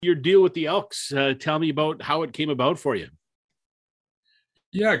your deal with the Elks. Tell me about how it came about for you.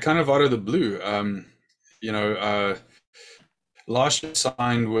 Yeah, kind of out of the blue. You know, uh, Last year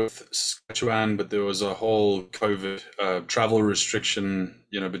signed with Saskatchewan, but there was a whole COVID travel restriction,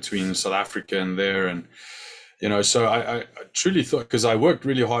 between South Africa and there, and so I truly thought because I worked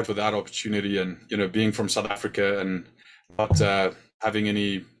really hard for that opportunity, and being from South Africa and not having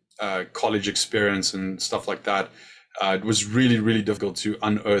any college experience and stuff like that, it was really, really difficult to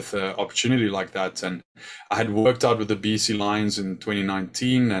unearth an opportunity like that. And I had worked out with the BC Lions in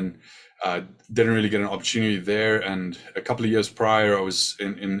 2019 and uh, didn't really get an opportunity there. And a couple of years prior, I was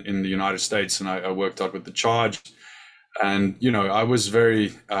in the United States and I worked out with the Charge. And, I was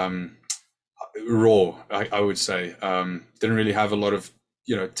very raw, I would say. Didn't really have a lot of,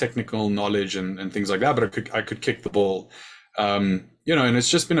 technical knowledge and things like that, but I could kick the ball. And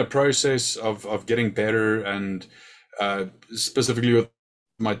it's just been a process of getting better and specifically with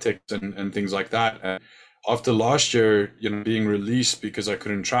my tics and things like that. And after last year, being released because I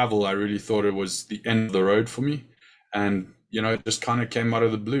couldn't travel, I really thought it was the end of the road for me. And, it just kind of came out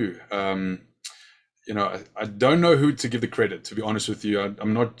of the blue. I don't know who to give the credit, to be honest with you.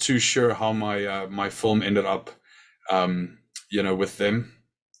 I'm not too sure how my film ended up, with them.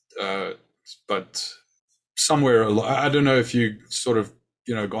 Uh, but somewhere, I don't know if you sort of,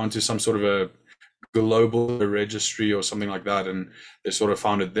 gone to some sort of a global registry or something like that, and they sort of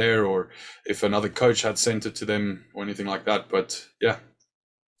found it there, or if another coach had sent it to them or anything like that. But yeah,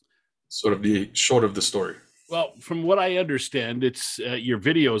 sort of the short of the story. Well, from what I understand, it's your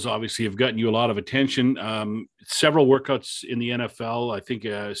videos obviously have gotten you a lot of attention. Several workouts in the NFL. I think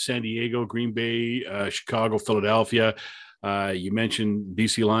San Diego, Green Bay, Chicago, Philadelphia. You mentioned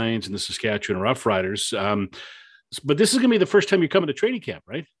BC Lions and the Saskatchewan Roughriders. But this is going to be the first time you're coming to training camp,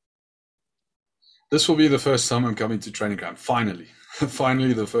 right? This will be the first time I'm coming to training camp. Finally,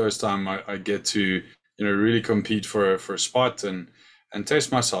 finally, the first time I get to really compete for a spot and test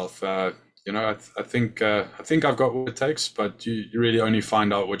myself. I think I've got what it takes, but you really only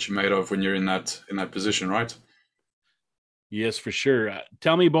find out what you're made of when you're in that position, right? Yes, for sure.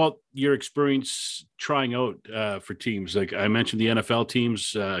 Tell me about your experience trying out for teams. Like I mentioned, the NFL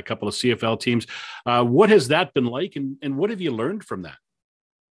teams, a couple of CFL teams. What has that been like, and what have you learned from that?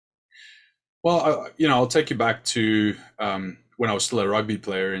 Well, I'll take you back to when I was still a rugby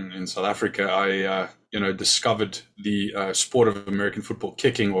player in South Africa. I, discovered the sport of American football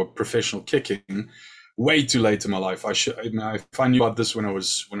kicking or professional kicking way too late in my life. If I knew about this when I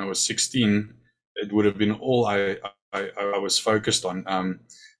was 16, it would have been all I was focused on.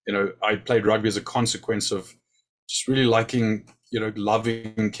 I played rugby as a consequence of just really liking,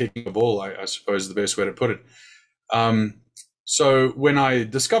 loving kicking the ball. I suppose the best way to put it. Um, so when I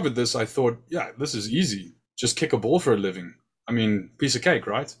discovered this, I thought, yeah, this is easy. Just kick a ball for a living. I mean, piece of cake,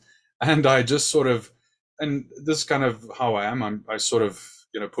 right? And I just sort of, and this is kind of how I am. I sort of,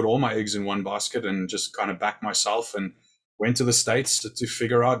 put all my eggs in one basket and just kind of back myself and went to the States to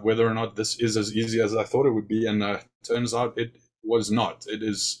figure out whether or not this is as easy as I thought it would be. And turns out it was not. It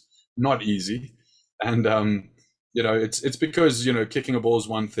is not easy. And it's because kicking a ball is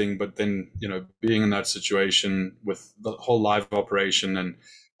one thing, but then being in that situation with the whole live operation and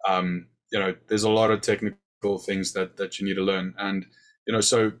there's a lot of technical things that you need to learn. And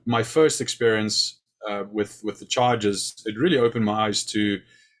so my first experience with the Chargers, it really opened my eyes to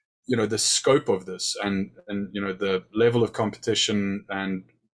the scope of this and the level of competition and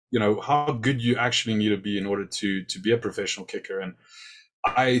how good you actually need to be in order to be a professional kicker. And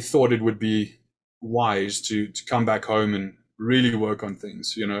I thought it would be wise to come back home and really work on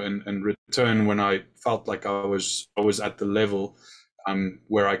things, and return when I felt like I was at the level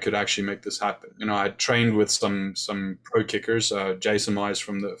where I could actually make this happen. I had trained with some pro kickers. Jason Myers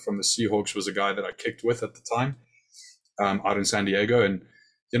from the Seahawks was a guy that I kicked with at the time, out in San Diego, and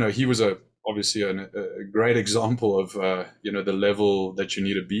he was obviously a great example of the level that you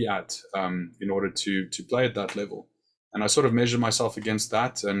need to be at in order to play at that level. And I sort of measured myself against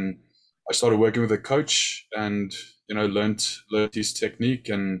that, and I started working with a coach, and learned his technique,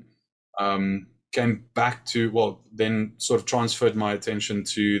 and came back to, well, then sort of transferred my attention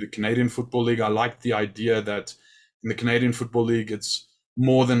to the Canadian Football League. I liked the idea that in the Canadian Football League, it's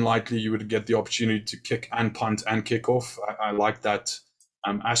more than likely you would get the opportunity to kick and punt and kick off. I like that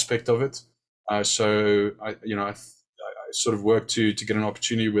aspect of it. So I sort of worked to get an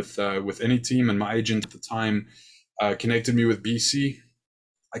opportunity with any team, and my agent at the time connected me with BC.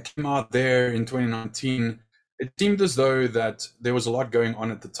 I came out there in 2019. It seemed as though that there was a lot going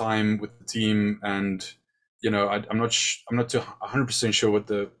on at the time with the team, and I'm not too 100% sure what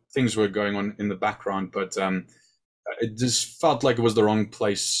the things were going on in the background, but it just felt like it was the wrong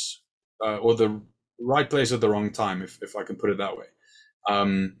place, or the right place at the wrong time, if I can put it that way.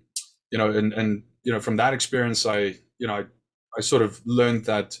 Um, and from that experience, I sort of learned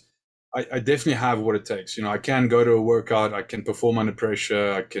that I definitely have what it takes. I can go to a workout, I can perform under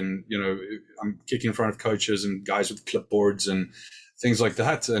pressure, I can, I'm kicking in front of coaches and guys with clipboards and things like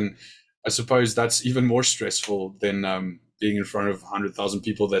that. And I suppose that's even more stressful than being in front of 100,000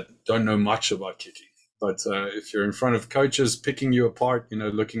 people that don't know much about kicking. But if you're in front of coaches picking you apart,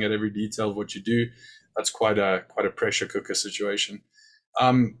 looking at every detail of what you do, that's quite a pressure cooker situation.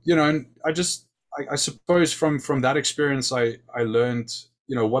 And I suppose from that experience, I learned,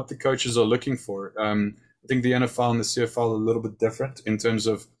 what the coaches are looking for. I think the NFL and the CFL are a little bit different in terms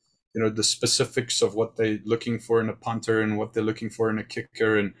of, the specifics of what they're looking for in a punter and what they're looking for in a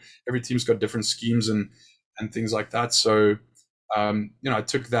kicker, and every team's got different schemes and things like that. So, I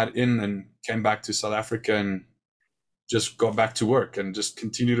took that in and came back to South Africa and just got back to work and just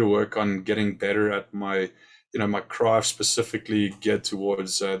continue to work on getting better at my craft, specifically geared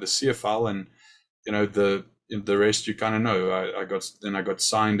towards the CFL. And the rest you kind of know. I got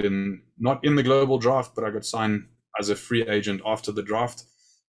signed not in the global draft, but I got signed as a free agent after the draft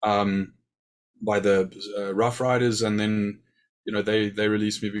by the Rough Riders, and then they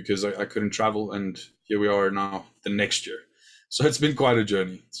released me because I couldn't travel, and here we are now the next year. So it's been quite a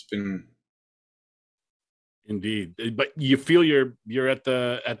journey. It's been indeed, but you feel you're at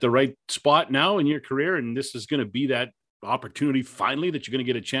the right spot now in your career, and this is going to be that opportunity finally that you're going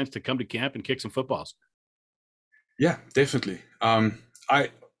to get a chance to come to camp and kick some footballs. Yeah, definitely.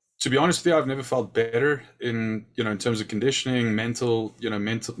 To be honest with you, I've never felt better in terms of conditioning,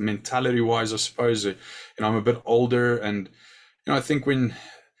 mentality wise, I suppose. I'm a bit older, and I think when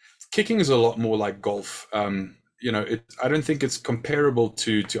kicking is a lot more like golf. I don't think it's comparable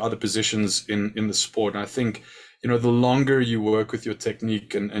to other positions in the sport. And I think, the longer you work with your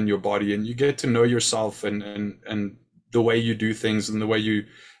technique and your body, and you get to know yourself and the way you do things and the way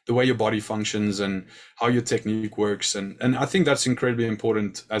your body functions and how your technique works. And I think that's incredibly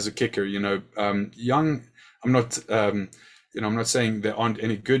important as a kicker. I'm not saying there aren't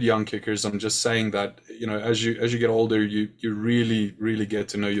any good young kickers. I'm just saying that, as you get older, you really, really get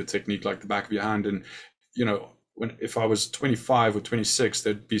to know your technique like the back of your hand. And, if I was 25 or 26,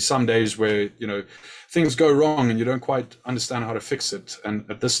 there'd be some days where, things go wrong and you don't quite understand how to fix it. And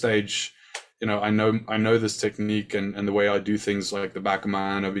at this stage, I know this technique and the way I do things like the back of my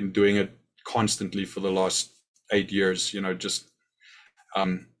hand. I've been doing it constantly for the last 8 years,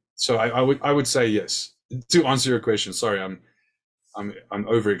 so I would say yes. To answer your question, sorry, I'm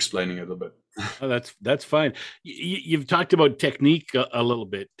over explaining it a little bit. Oh, that's fine. You've talked about technique a little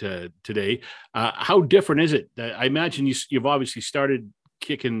bit today. How different is it? I imagine you've obviously started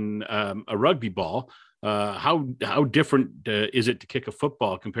kicking a rugby ball. How different is it to kick a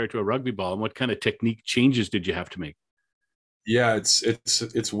football compared to a rugby ball, and what kind of technique changes did you have to make? Yeah,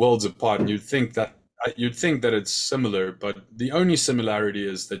 it's worlds apart, and you'd think that it's similar, but the only similarity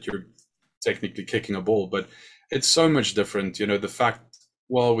is that you're technically kicking a ball, but it's so much different. The fact,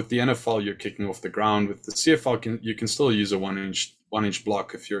 well, with the NFL you're kicking off the ground. With the CFL, you can still use a one inch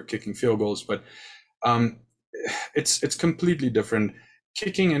block if you're kicking field goals, but it's completely different.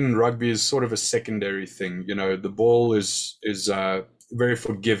 Kicking in rugby is sort of a secondary thing. The ball is very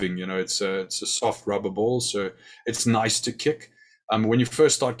forgiving. It's a soft rubber ball, so it's nice to kick. When you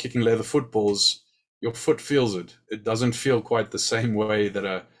first start kicking leather footballs, your foot feels it. It doesn't feel quite the same way that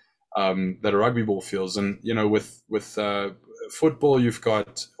a rugby ball feels. And with football, you've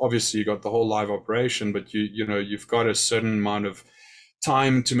got the whole live operation, but you've got a certain amount of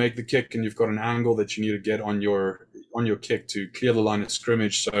time to make the kick, and you've got an angle that you need to get on your kick to clear the line of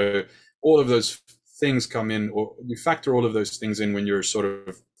scrimmage. So all of those things come in, or you factor all of those things in when you're sort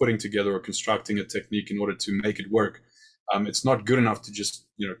of putting together or constructing a technique in order to make it work. It's not good enough to just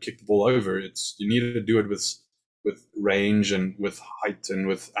kick the ball over. You need to do it with range and with height and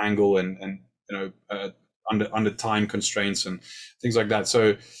with angle and under time constraints and things like that.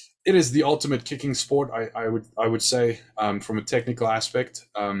 So it is the ultimate kicking sport, I would say, from a technical aspect.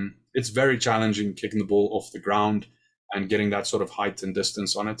 It's very challenging kicking the ball off the ground and getting that sort of height and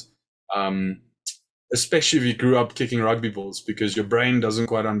distance on it, especially if you grew up kicking rugby balls, because your brain doesn't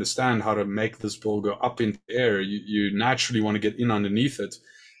quite understand how to make this ball go up in the air. You naturally want to get in underneath it.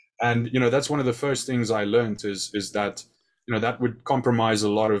 And, that's one of the first things I learned is that, that would compromise a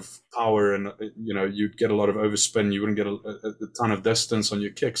lot of power, and, you'd get a lot of overspin. You wouldn't get a ton of distance on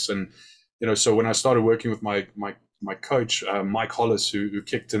your kicks. And, so when I started working with my coach, Mike Hollis, who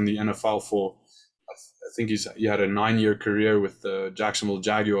kicked in the NFL for, I think he had a 9-year career with the Jacksonville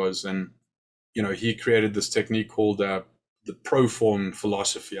Jaguars. And he created this technique called the Proform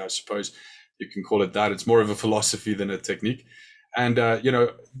philosophy, I suppose you can call it that. It's more of a philosophy than a technique. And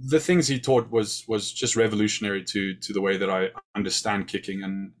the things he taught was just revolutionary to the way that I understand kicking,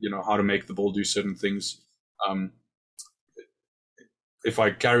 and how to make the ball do certain things. If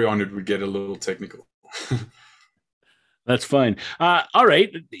I carry on, it would get a little technical. That's fine. All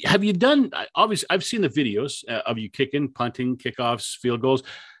right. Have you done, obviously, I've seen the videos of you kicking, punting, kickoffs, field goals.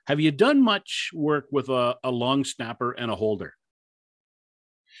 Have you done much work with a long snapper and a holder?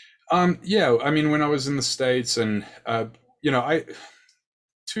 Yeah, I mean, when I was in the States, and I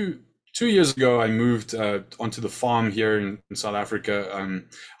 2 years ago I moved onto the farm here in South Africa,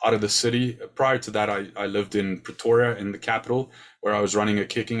 out of the city. Prior to that, I lived in Pretoria, in the capital, where I was running a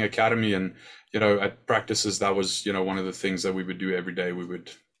kicking academy, and at practices, that was one of the things that we would do every day. We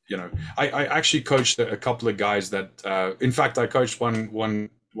would, I actually coached a couple of guys that, in fact, I coached one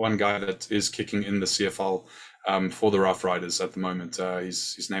guy that is kicking in the CFL for the Rough Riders at the moment.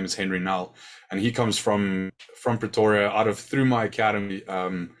 His name is Henry Nall, and he comes from Pretoria. Through my academy,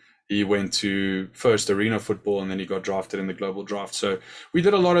 he went to first arena football, and then he got drafted in the global draft. So we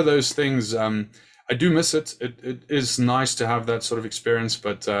did a lot of those things. I do miss it. It is nice to have that sort of experience,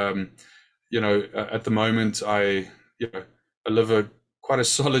 but at the moment, I live quite a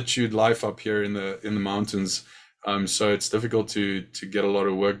solitude life up here in the mountains. So it's difficult to get a lot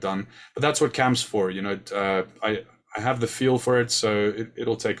of work done, but that's what camp's for. I have the feel for it, so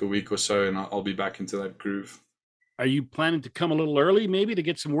it'll take a week or so, and I'll be back into that groove. Are you planning to come a little early, maybe, to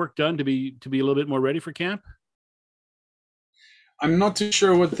get some work done to be a little bit more ready for camp? I'm not too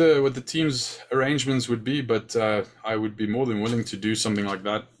sure what the team's arrangements would be, but I would be more than willing to do something like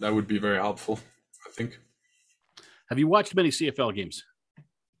that. That would be very helpful, I think. Have you watched many CFL games?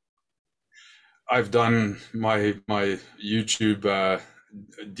 I've done my YouTube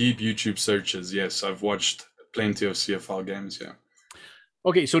deep YouTube searches. Yes, I've watched plenty of CFL games. Yeah.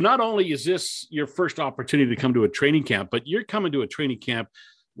 Okay, so not only is this your first opportunity to come to a training camp, but you're coming to a training camp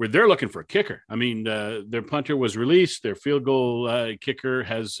where they're looking for a kicker. I mean, their punter was released, their field goal kicker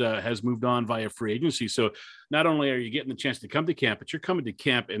has moved on via free agency. So not only are you getting the chance to come to camp, but you're coming to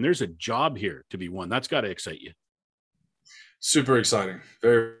camp, and there's a job here to be won. That's got to excite you. Super exciting,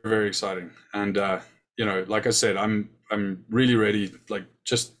 very very exciting, and like I said, I'm really ready. Like,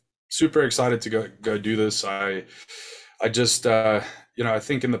 just super excited to go do this. I just I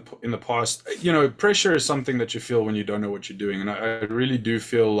think in the past, pressure is something that you feel when you don't know what you're doing, and I really do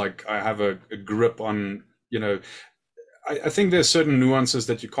feel like I have a grip on. I think there's certain nuances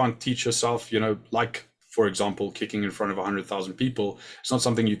that you can't teach yourself. Like, for example, kicking in front of 100,000 people. It's not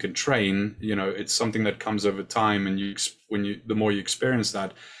something you can train. It's something that comes over time, and the more you experience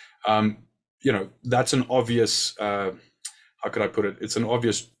that, that's an obvious. How could I put it? It's an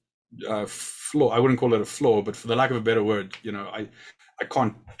obvious flaw. I wouldn't call it a flaw, but for the lack of a better word, I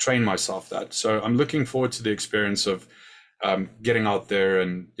can't train myself that. So I'm looking forward to the experience of getting out there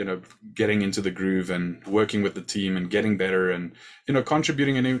and getting into the groove and working with the team and getting better and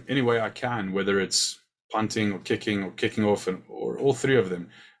contributing in any way I can, whether it's punting or kicking off, or all three of them.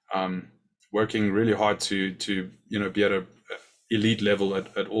 Working really hard to be at a elite level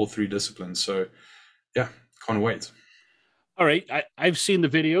at all three disciplines. So yeah, can't wait. All right, I've seen the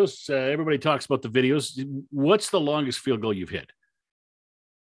videos. Everybody talks about the videos. What's the longest field goal you've hit?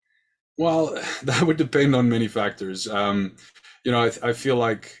 Well, that would depend on many factors. I feel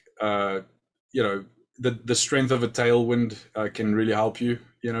like the strength of a tailwind can really help you,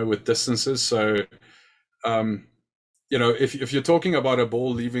 with distances. So if you're talking about a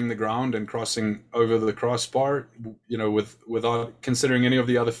ball leaving the ground and crossing over the crossbar, without considering any of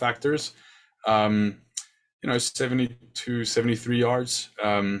the other factors, 72, 73 yards.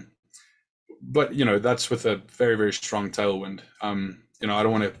 But that's with a very, very strong tailwind. I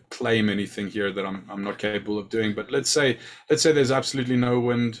don't want to claim anything here that I'm not capable of doing, but let's say there's absolutely no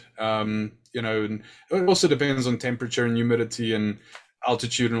wind. And it also depends on temperature and humidity and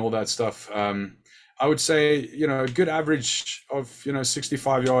altitude and all that stuff. I would say, a good average of,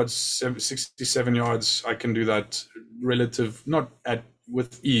 65 yards, 67 yards. I can do that not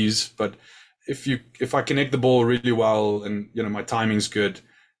with ease, but if I connect the ball really well and, my timing's good,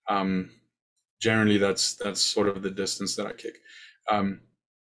 generally that's sort of the distance that I kick.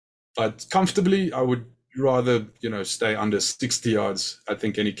 But comfortably, I would rather, stay under 60 yards. I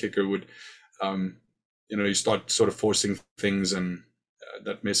think any kicker would, you start sort of forcing things, and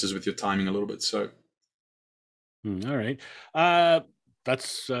that messes with your timing a little bit. So. All right.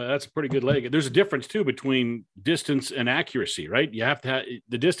 That's a pretty good leg. There's a difference too between distance and accuracy, right? You have to have,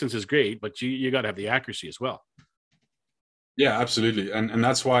 the distance is great, but you got to have the accuracy as well. Yeah, absolutely. And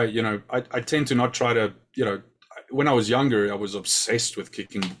that's why, I tend to not try to, when I was younger, I was obsessed with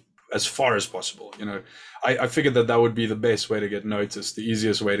kicking as far as possible. I figured that that would be the best way to get noticed. The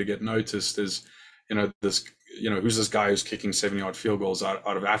easiest way to get noticed is, this, who's this guy who's kicking 70-yard field goals out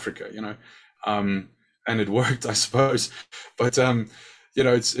of Africa, um, and it worked, I suppose. But,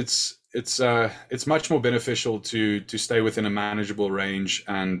 it's much more beneficial to stay within a manageable range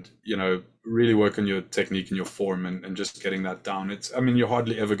and, really work on your technique and your form and just getting that down. You're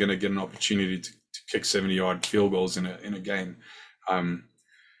hardly ever going to get an opportunity to kick 70-yard field goals in a game. Um,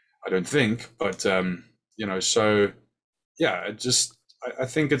 I don't think, but so yeah, I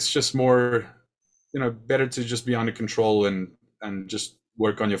think it's just more, better to just be under control and just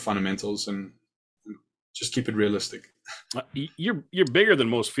work on your fundamentals and just keep it realistic. You're bigger than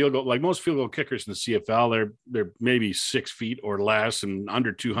most field goal, like most field goal kickers in the CFL. They're maybe 6 feet or less and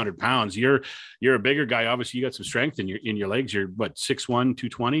under 200 pounds. You're a bigger guy. Obviously, you got some strength in your legs. You're what, 6'1",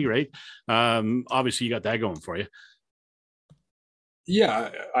 220, right? Obviously, you got that going for you. Yeah,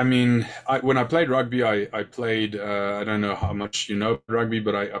 when I played rugby, I played. I don't know how much you know rugby,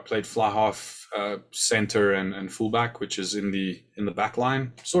 but I played fly half, center, and fullback, which is in the back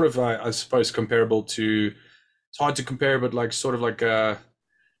line. Sort of, I suppose, comparable to. It's hard to compare, but like sort of like a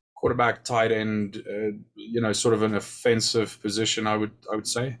quarterback, tight end. Sort of an offensive position. I would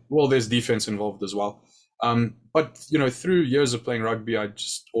say. Well, there's defense involved as well. But through years of playing rugby, I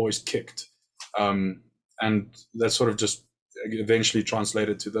just always kicked, and that sort of just eventually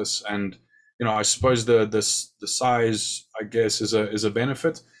translated to this. And I suppose the size, I guess, is a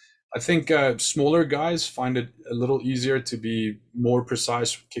benefit. I think smaller guys find it a little easier to be more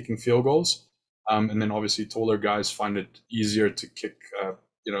precise kicking field goals, and then obviously taller guys find it easier to kick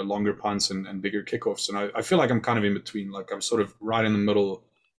longer punts and bigger kickoffs. And I feel like I'm kind of in between. Like I'm sort of right in the middle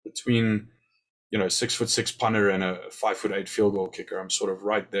between 6'6" punter and a 5'8" field goal kicker. I'm sort of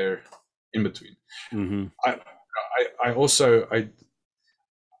right there in between. Mm-hmm. I also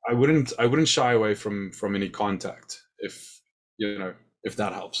I wouldn't shy away from any contact if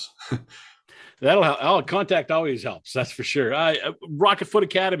that helps. That'll help. Oh, contact always helps. That's for sure. Rocket Foot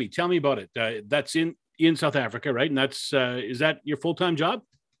Academy. Tell me about it. That's in South Africa, right? And that's is that your full-time job?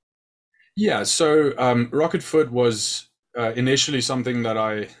 Yeah. So Rocket Foot was initially something that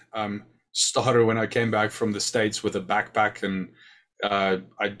I started when I came back from the States with a backpack, and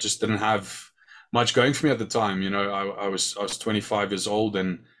I just didn't have much going for me at the time. I was 25 years old,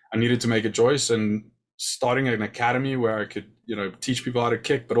 and I needed to make a choice. And starting an academy where I could, teach people how to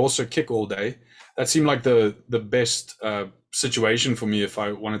kick, but also kick all day, that seemed like the best situation for me if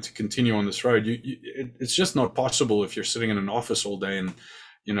I wanted to continue on this road. It's just not possible if you're sitting in an office all day and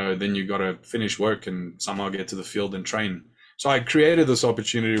then you got to finish work and somehow get to the field and train. So I created this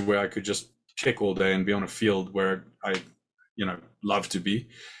opportunity where I could just kick all day and be on a field where I love to be.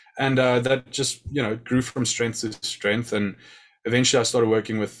 And that just grew from strength to strength. And eventually I started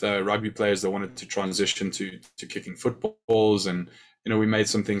working with rugby players that wanted to transition to kicking footballs, and we made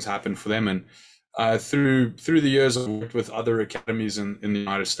some things happen for them. And through the years, I've worked with other academies in the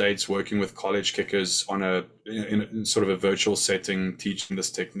United States, working with college kickers in sort of a virtual setting, teaching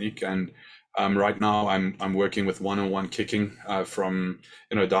this technique. And right now I'm working with one-on-one kicking from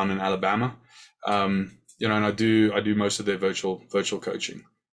down in Alabama. And I do most of their virtual coaching.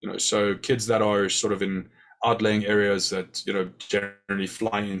 So kids that are sort of in outlying areas that generally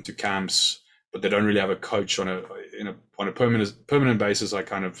fly into camps, but they don't really have a coach on a permanent basis. I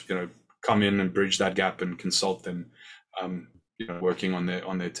kind of come in and bridge that gap and consult them, working on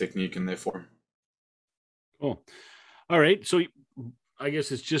their technique and their form. Cool. All right. So I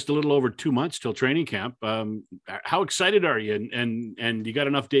guess it's just a little over 2 months till training camp. How excited are you? And you got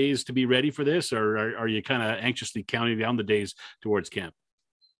enough days to be ready for this, or are you kind of anxiously counting down the days towards camp?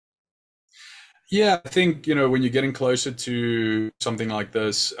 Yeah, I think, when you're getting closer to something like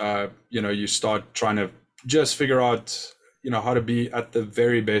this, you start trying to just figure out, how to be at the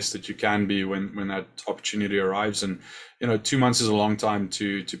very best that you can be when that opportunity arrives. And, 2 months is a long time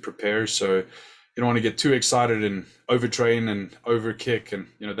to prepare. So you don't want to get too excited and overtrain and overkick.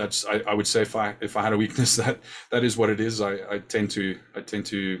 And, that's, I would say if I had a weakness, that is what it is. I tend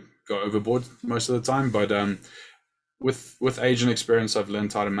to go overboard most of the time, but with age and experience, I've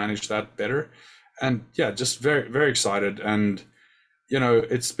learned how to manage that better. And yeah, just very, very excited. And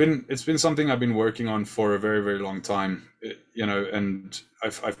it's been something I've been working on for a very, very long time. And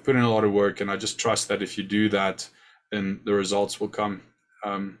I've put in a lot of work, and I just trust that if you do that, then the results will come.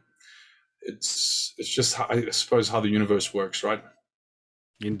 It's just I suppose how the universe works, right?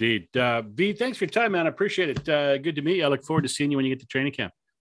 Indeed. V, thanks for your time, man. I appreciate it. Good to meet you. I look forward to seeing you when you get to training camp.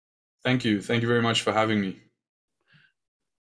 Thank you very much for having me.